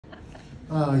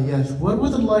Yes. What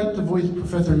was it like to voice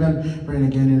Professor Membrane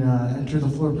again in Enter the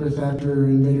Floorpress after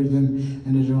Invader Zim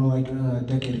ended like a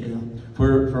decade ago?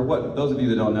 For what those of you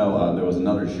that don't know, there was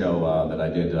another show that I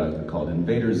did called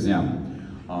Invader Zim,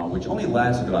 which only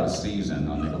lasted about a season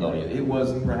on Nickelodeon. It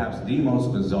was perhaps the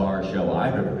most bizarre show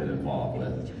I've ever been involved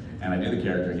with. And I did the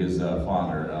character, his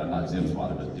father, not Zim's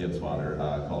father, but Dib's father,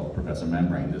 called Professor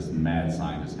Membrane, this mad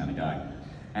scientist kind of guy.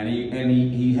 And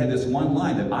he had this one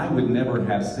line that I would never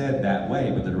have said that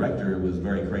way, but the director was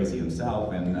very crazy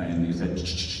himself, and he said,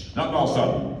 "Shh, not all of a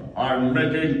sudden, I'm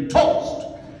making toast!"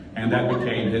 And that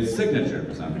became his signature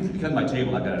for some reason. Because of my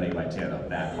table, I've got an 8 by 10 of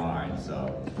that line,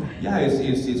 so. Yeah,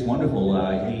 it's wonderful.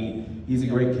 He's a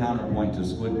great counterpoint to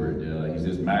Squidward. He's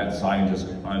this mad scientist,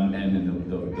 and in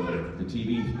the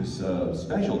TV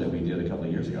special that we did a couple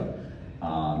of years ago,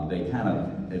 they kind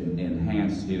of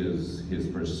enhanced his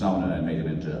persona and made him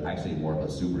into actually more of a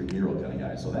superhero kind of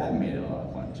guy. So that made it a lot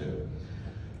of fun too.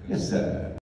 Yes, sir.